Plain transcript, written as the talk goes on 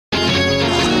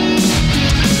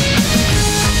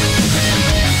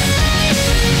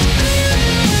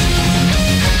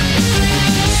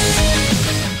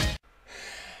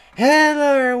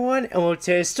Hello everyone, and welcome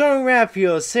to Stormlight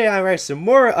videos. Today I'm writing some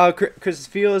more Christmas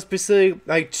videos, specifically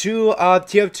like two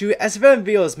TF2 SFM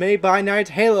videos made by Night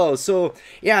Halo. So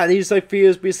yeah, these like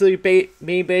videos basically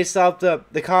being based off the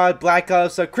COD Black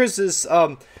Ops Christmas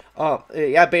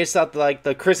based off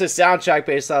the Christmas soundtrack,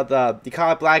 based off the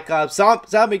COD Black Ops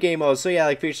zombie game mode. So yeah,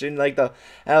 like featuring like the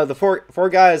four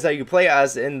guys that you play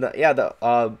as in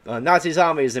the Nazi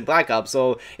zombies in Black Ops.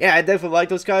 So yeah, I definitely like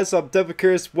those guys. So I'm definitely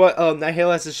curious what Night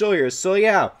Halo has to show here. So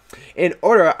yeah, in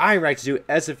order, I'm right to do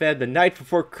SFM The Night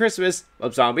Before Christmas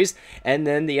of Zombies, and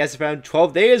then the SFM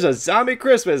 12 Days of Zombie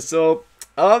Christmas. So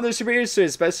this should be interesting,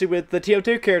 especially with the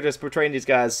TF2 characters portraying these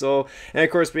guys. So, and of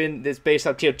course, being it's based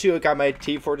on TF2, I got my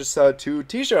T Fortress 2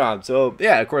 t-shirt on. So,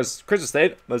 yeah, of course, Christmas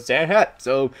Day, must stand hat.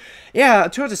 So, yeah,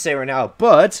 too much to say right now.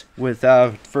 But,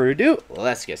 without further ado,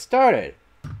 let's get started.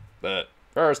 But,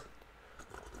 first,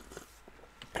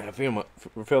 I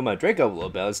feel my drink up a little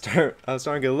bit. I was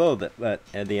starting to get a little bit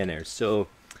at the end there. So,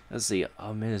 let's see.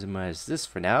 I'll minimize this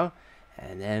for now.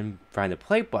 And then find the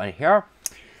play button here.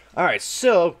 Alright,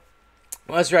 so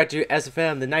let's try to do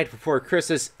SFM The Night Before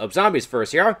Christmas of Zombies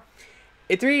first here.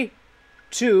 In 3,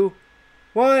 2,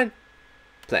 1,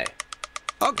 play.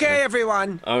 Okay,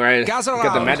 everyone. Alright, got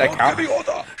the medic out.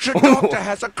 The doctor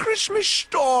has a Christmas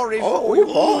story for you.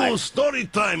 Oh, story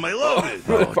time. I love it.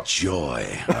 Oh, joy.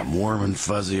 I'm warm and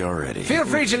fuzzy already. Feel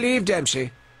free to leave,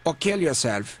 Dempsey, or kill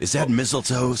yourself. Is that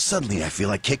mistletoe? Suddenly I feel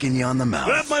like kicking you on the mouth.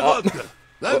 Grab my vodka.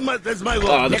 That's my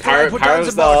vodka. The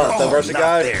Pyro's the Russian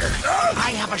guy.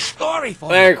 I have a story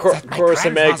for And you. of course,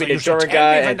 the Meg being the German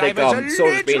guy, and I think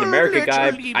Soldier being the American guy.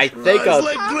 I think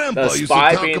the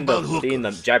Spy being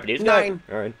the Japanese guy.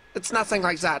 Alright. It's nothing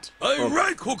like that. I'm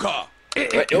right, Hooker.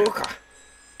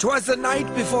 Twas the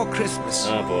night before Christmas.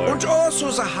 Oh boy. And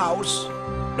also the house.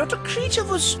 Not a creature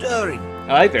was stirring.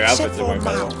 I like their Except outfits. for a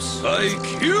mouse.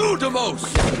 I killed the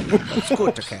mouse. It's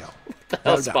good to kill.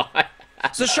 The Spy.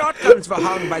 The shotguns were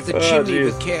hung by the chimney jeez.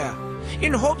 with care,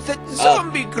 in hopes that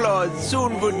zombie claws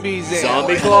soon would be there.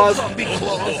 Zombie claws? Zombie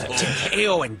claws.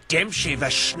 Takeo and Dempsey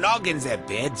were snug in their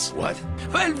beds, What?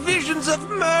 while visions of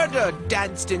murder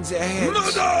danced in their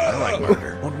heads. I like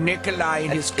murder. And Nikolai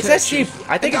in his Is that Steve? kerchief,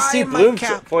 I think and it's Steve in my Bloom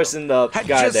cap, voicing the had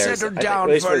guy just there. settled I down think,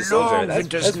 at least for for a the soldier. long That's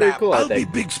winter's pretty nap. cool, I I'll be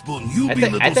think. Big Spoon. You I be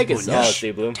Little think Spoon. it's Yes?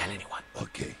 Steve Bloom. Tell anyone.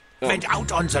 Okay. Went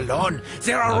out on the lawn.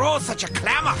 There arose such a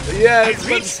clamor. Yeah, I it's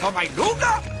reached for my Luger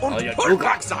and your pulled Luger.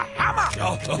 back the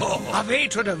hammer. Away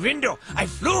to the window, I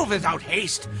flew without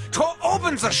haste, tore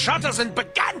open the shutters and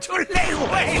began to lay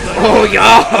waste. Oh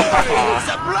yeah!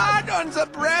 The blood on the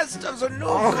breast of the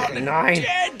newborn nine.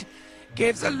 dead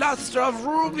gave the luster of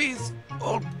rubies,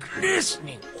 all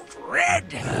glistening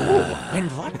red.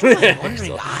 And what my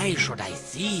wondering eye should I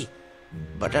see?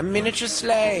 But a miniature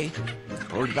sleigh,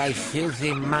 pulled by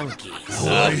filthy monkeys. Oh,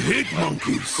 I hate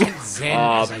monkeys. And then,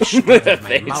 as I stood with my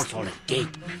face. mouth all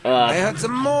agape, I heard the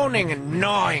moaning and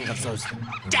gnawing of those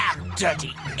damn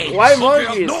dirty apes. Why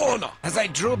monkeys? No. As I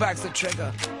drew back the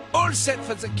trigger, all set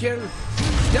for the kill,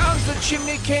 down the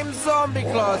chimney came zombie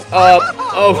claws.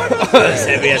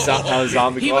 Maybe it's not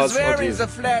zombie He claws. was Oh, wearing jeez. the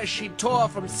flesh he tore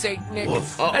from Saint Nick, and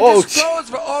oh, his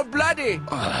clothes were all bloody.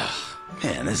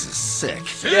 Man, this is sick.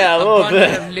 Yeah, a A little bundle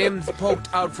bit. of limbs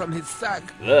poked out from his sack,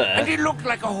 and he looked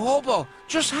like a hobo,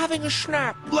 just having a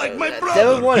snap. Like my That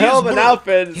brother. was one hell of an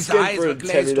outfit. His Skin eyes for were Teddy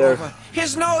glazed there. over.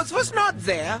 His nose was not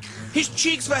there. His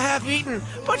cheeks were half eaten,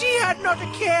 but he had not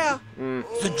a care.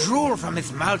 The drool from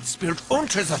his mouth spilled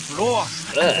onto the floor,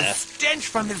 and the stench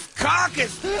from his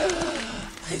carcass.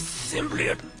 I simply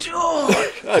adored.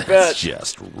 I bet. That's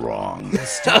just wrong.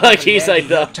 Like he's like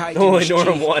the Tight in only his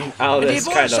normal cheek. one out of And he this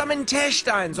bore kind some of.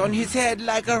 intestines on his head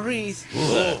like a wreath.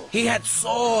 He had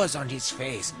sores on his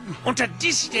face, and a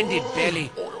distended belly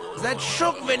that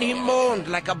shook when he moaned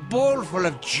like a bowl full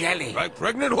of jelly. Like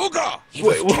pregnant Hooker. He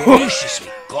was deliciously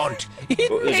gaunt.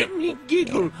 It made me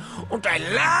giggle, and I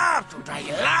laughed, and I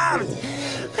laughed.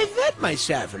 I wet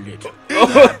myself a little.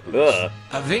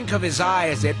 A wink of his eye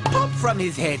as it popped from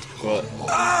his head. What? Oh,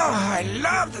 I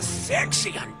love the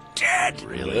sexy undead.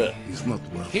 Really? He's not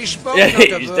well. He spoke Yeah, not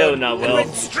a he's word still not well. and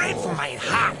went straight for my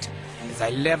heart as I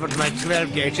leveled my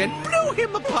 12 gauge and blew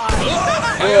him apart.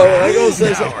 Oh, there goes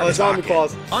this zombie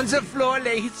claws. On the floor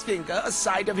lay his finger,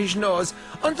 aside of his nose.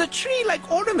 On the tree,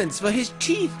 like ornaments, were his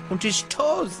teeth and his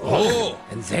toes. Oh.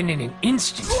 And then in an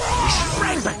instant, he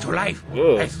sprang back to life.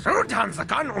 Ugh. I threw down the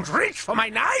gun and reached for my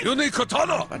knife. You need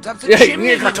katana. But up the Yeah, you chimney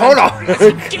need he katana. went, as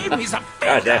he gave me the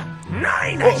God finger. damn.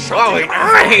 9, I shot Oh, him.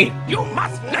 9! You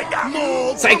must lay down.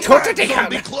 No. Say, tote the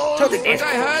Zombie claws. But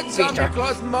I heard Santa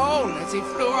Claus moan as he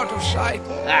flew out of sight.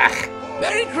 Ah,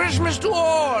 Merry Christmas to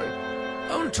all,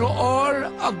 and to all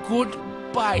a good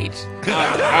bite.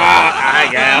 I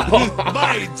know.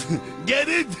 Bite. Get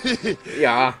it?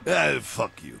 Yeah.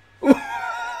 Fuck you.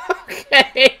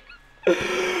 Okay.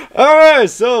 Alright,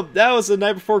 so that was the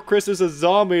night before Christmas of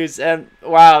zombies, and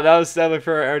wow, that was definitely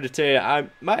very entertaining. I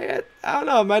don't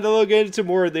know, I might look into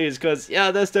more of these, because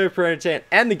yeah, that's definitely pretty entertaining.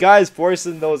 And the guys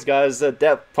voicing those guys,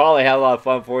 that probably had a lot of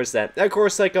fun voicing that. And of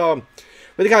course, like, with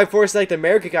the guy voicing, like, the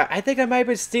American guy, I think I might have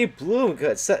been Steve Bloom,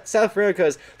 because South Korea,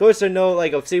 because those who know,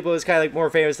 like, of Steve Bloom is kind of, like, more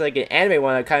famous, like, an anime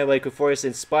one, kind of, like,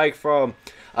 voicing Spike from,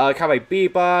 kind of, like,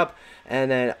 Bebop. And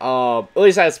then, at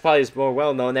least that's probably more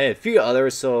well known than a few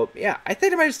others. So, yeah, I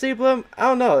think I might Steve Bloom. I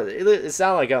don't know. It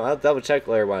sounded like I'll double check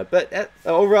later one. But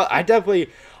overall, I definitely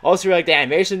also really like the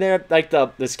animation there, like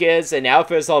the skins and the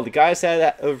outfits. All the guys had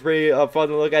that was pretty fun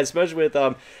to look at, especially with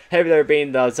Heavy there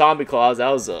being the zombie claws. That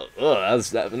was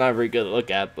not very good to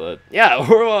look at. But yeah,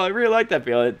 overall, I really like that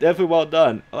feeling. Definitely well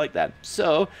done. I like that.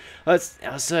 So let's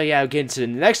get into the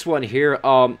next one here.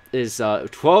 Is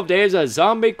 12 Days of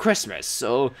Zombie Christmas.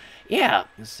 So. Yeah,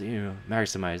 let's see,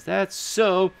 maximize that.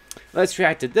 So, let's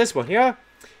react to this one here.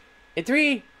 In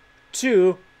 3,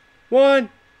 2, 1,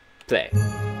 play.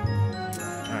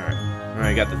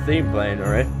 Alright, got the theme playing,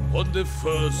 alright. On the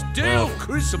first day of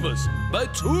Christmas, my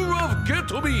true love gave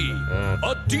to me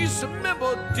a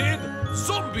dismembered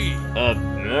zombie.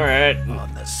 Alright.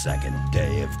 On the second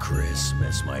day of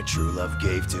Christmas, my true love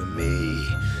gave to me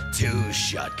 2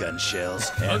 shotgun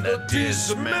shells and a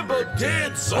dismembered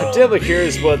dead zombie. I'm definitely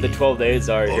curious what the 12 days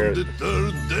are here. On the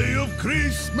third day of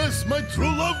Christmas, my true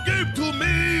love gave to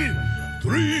me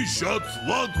 3 shots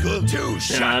vodka, 2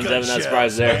 shotgun not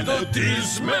surprised there. and a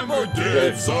dismembered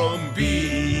dead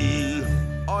zombie.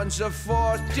 On the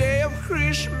 4th day of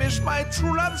Christmas, my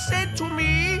true love said to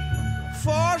me,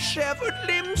 4 severed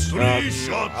limbs, 3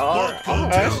 shots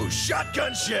vodka, 2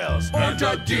 shotgun shells, and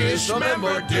a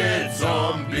dismembered dead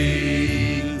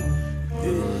zombie.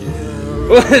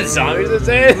 What zombies are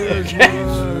saying? Okay.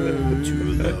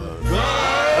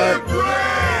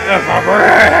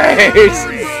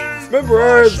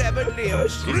 Remember, 7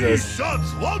 limbs, 3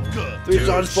 shots vodka, 3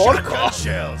 shots vodka. shotgun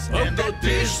shells, and a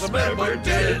dismembered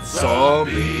dead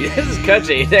Zombie. zombie. This is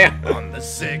catchy. Damn. On the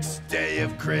 6th day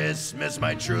of Christmas,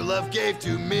 my true love gave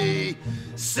to me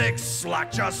 6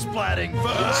 lockjaw splatting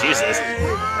Jesus.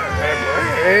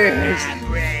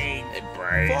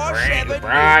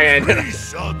 Brian. 3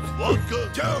 shots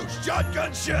vodka, 2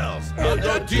 shotgun shells, and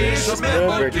a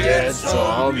dismembered dead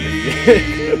zombie.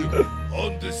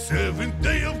 On the 7th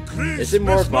day of Christmas, Is it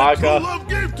more my vodka? true love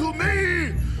gave to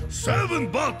me 7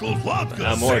 bottles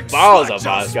vodka, More 6 bottles of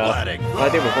lockjaw vodka. splatting I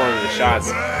think we're pouring the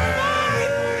shots.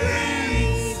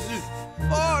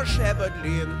 4 severed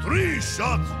limbs, 3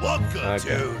 shots vodka,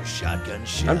 Okay. 2 shotgun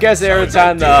shells. I'm guessing every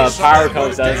time the power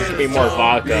comes out, there's gonna be more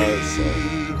vodka. So.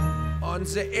 on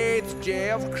the 8th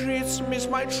day of Christmas,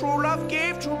 my true love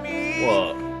gave to me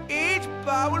Whoa. 8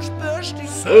 bowels bursting, Ooh,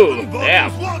 7 damn.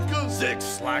 bottles vodka,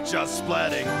 6 lockjaw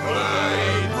splatting.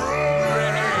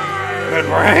 Good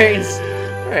brains.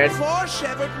 Alright. 4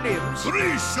 severed limbs,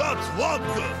 3 shots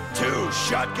vodka, 2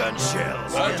 shotgun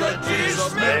shells, and a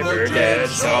Dismembered dismembered dead dead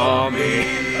zombie.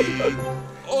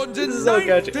 On the This is so 9th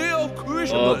catchy. day of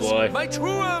Christmas, Oh, boy. my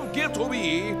true love gave to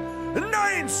me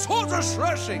 9 swords of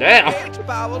slashing. Damn. 8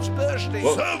 bowels bursting,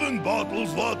 Whoa. 7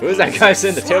 bottles vodka. Who's that guy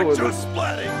sitting at the table with Just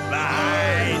splatting.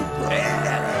 9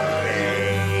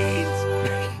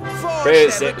 4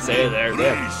 Praise severed say it there. 3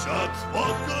 Yeah. shots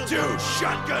vodka, 2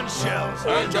 shotgun shells,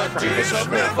 and a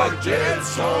dismembered dead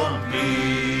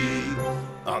zombie.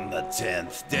 On the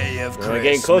 10th day of We're Christmas,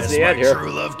 getting close to the end my here.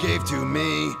 true love gave to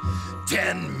me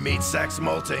 10 meat sacks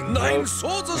molting. 9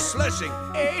 swords of slashing.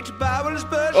 8 bowels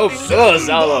bursting, Oh, so that's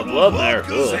not a lot of blood there.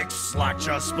 Vodka, Ugh. 6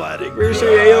 lockjaw splatting. Pretty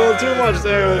sure you ate a little too much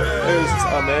there. It's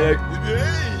automatic.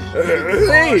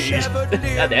 Hey.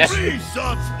 Goddamn. 3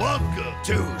 shots vodka,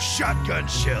 2 shotgun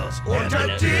shells, and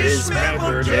a Dismembered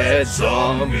dismembered dead dead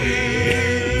zombie.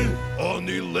 zombie. On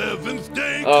the 11th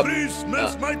day Oh,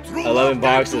 Christmas, my true 11 love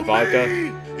boxes gave of to vodka.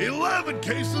 me 11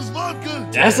 cases vodka.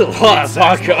 That's a 10 lot of meat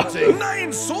sacks vodka. molting,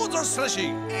 9 swords of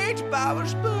slashing. 8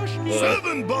 bowels bursting,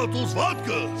 7 bottles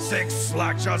vodka, 6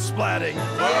 lockjaw splatting.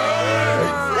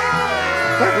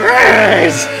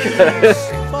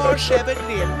 4 severed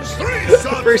limbs, 3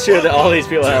 shots Pretty sure that all vodka, these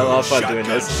people had a lot of 2 fun doing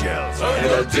shotgun this. shells,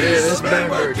 and a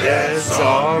dismembered dead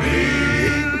zombie.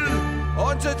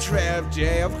 on the 12th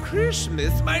day of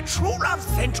Christmas, my true love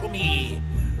sent to me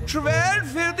 12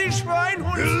 filthy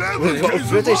schweinhunds, 11 Oh, cases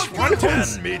filthy of vodka,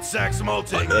 schweinhunds. 10 meat sacks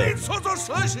molting. 9 swords of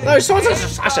slashing. No, so it's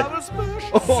a bowels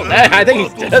bursting, Oh, that, I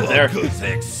think he's dead there.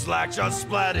 6 lockjaw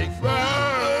splatting.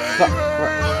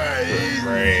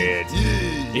 Great.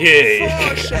 Yeah.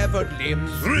 4 severed limbs.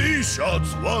 3 shots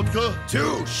vodka,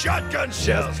 2 shotgun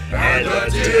shells, And a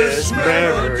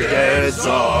dismembered dead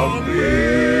zombie.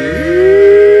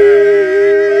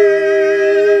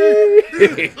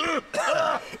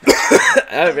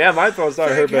 Yeah, my throat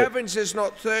started Thank hurting. heavens it's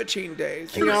not 13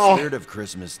 days. No. Spirit of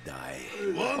Christmas die.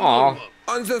 Aw.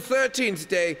 On the 13th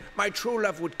day, my true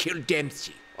love would kill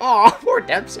Dempsey. Aw, poor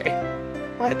Dempsey.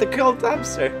 I had to kill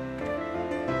Dempsey.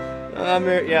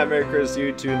 Merry Christmas to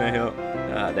you too, Nahil.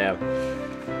 Ah, damn.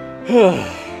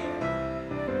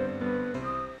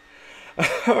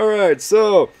 Alright,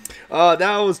 so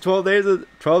that was 12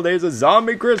 days of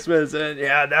zombie Christmas, and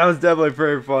yeah, that was definitely a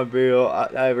very fun video.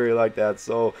 I really like that.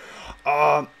 So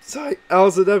so I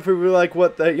also definitely really like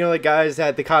what the guys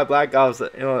at the Cod Black Ops,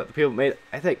 the people made.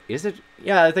 I think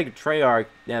Treyarch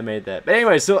made that. But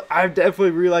anyway, so I definitely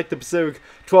really like the specific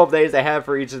 12 days they have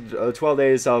for each of 12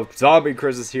 days of zombie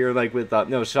Christmas here, like with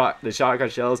the shotgun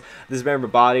shells,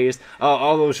 dismembered bodies,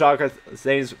 all those shotgun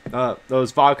things,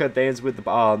 those vodka things with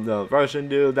the Russian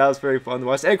dude. That was very fun to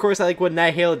watch. And of course, I like what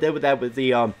Night Halo did with that with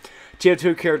the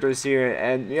TF2 characters here,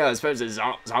 and yeah, especially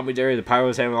Zombie Jerry, the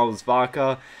Pyros having all this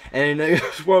vodka, and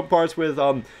there's one parts with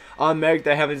Meg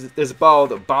that having this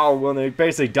bottle when they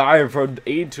basically dying from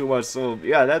eating too much. So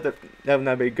yeah, that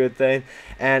would be a good thing,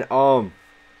 and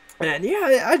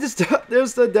yeah, I just it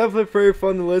was definitely very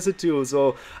fun to listen to.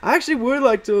 So I actually would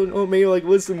like to maybe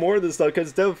listen more to this stuff because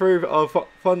it's definitely very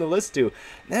fun to listen to.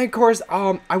 And of course,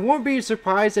 I won't be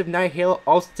surprised if Night Halo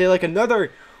also did another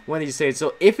one of these days.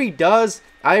 So if he does,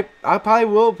 I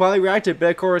will react to it. But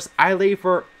of course, I leave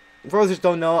for those who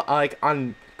don't know,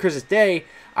 on Christmas Day,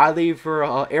 I leave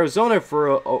for Arizona for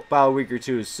about a week or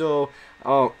two. So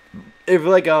if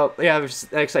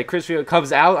next Christmas video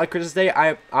comes out on Christmas Day,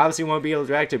 I obviously won't be able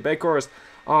to react to it. But of course,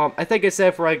 I think I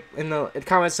said for in the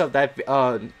comments of that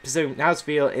Pacific House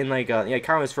video in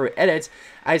comments for edits,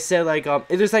 I said if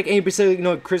there's any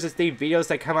specific Christmas themed videos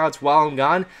that come out while I'm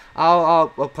gone, I'll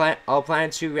plan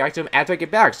to react to them after I get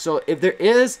back. So if there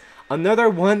is another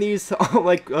one of these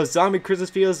zombie Christmas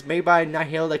videos made by Night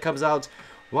Halo that comes out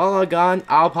while I'm gone,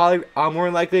 I'll more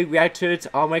than likely react to it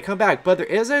when I come back. But there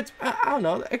isn't, I don't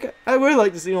know. I would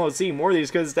like to see more of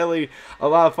these because it's definitely a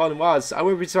lot of fun to watch. I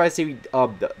wouldn't be surprised if he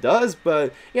does,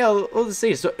 but yeah, we'll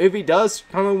see. So if he does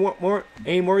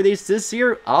any more of these this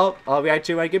year, I'll react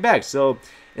to it when I get back. So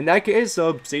in that case,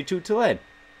 stay tuned till then.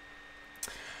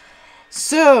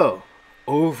 So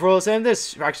overall, end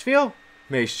this Rock's video.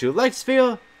 Make sure to like this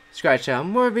video, subscribe to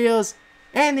more videos,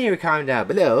 and leave a comment down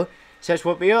below. Such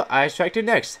what video I strike to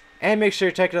next, and make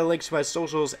sure to check out the links to my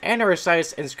socials and our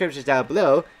sites and descriptions down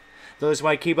below. Those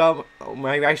might keep up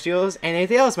my reaction videos and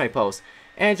anything else I post.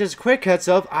 And just a quick heads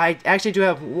up, I actually do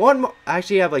have one more. I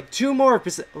actually have 2 more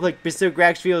specific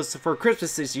reaction videos for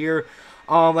Christmas this year.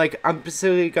 I'm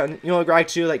specifically gonna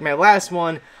react to my last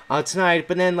one tonight,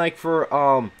 but then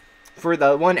for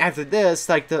the one after this,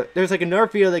 there's another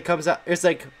video that comes out. It's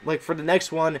for the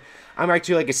next one, I'm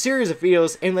reacting to a series of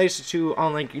videos in relation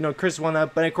to Chris one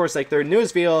up. But of course, their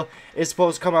newest video is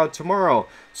supposed to come out tomorrow.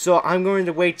 So I'm going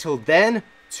to wait till then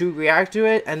to react to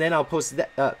it, and then I'll post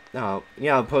that. I'll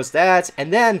post that,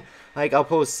 and then I'll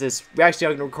post this reaction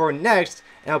I'm gonna record next,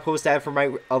 and I'll post that for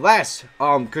my last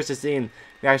Christmas theme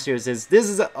reaction. Since this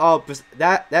is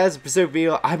that is a specific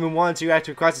video I've been wanting to react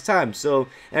to across the time. So,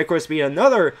 and of course, be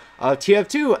another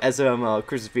TF2 SFM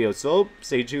Christmas video. So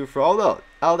stay tuned for all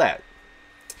that.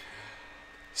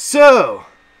 So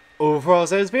overall,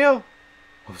 that's this video.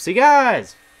 Hope to see you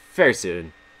guys very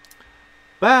soon.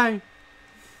 Bye.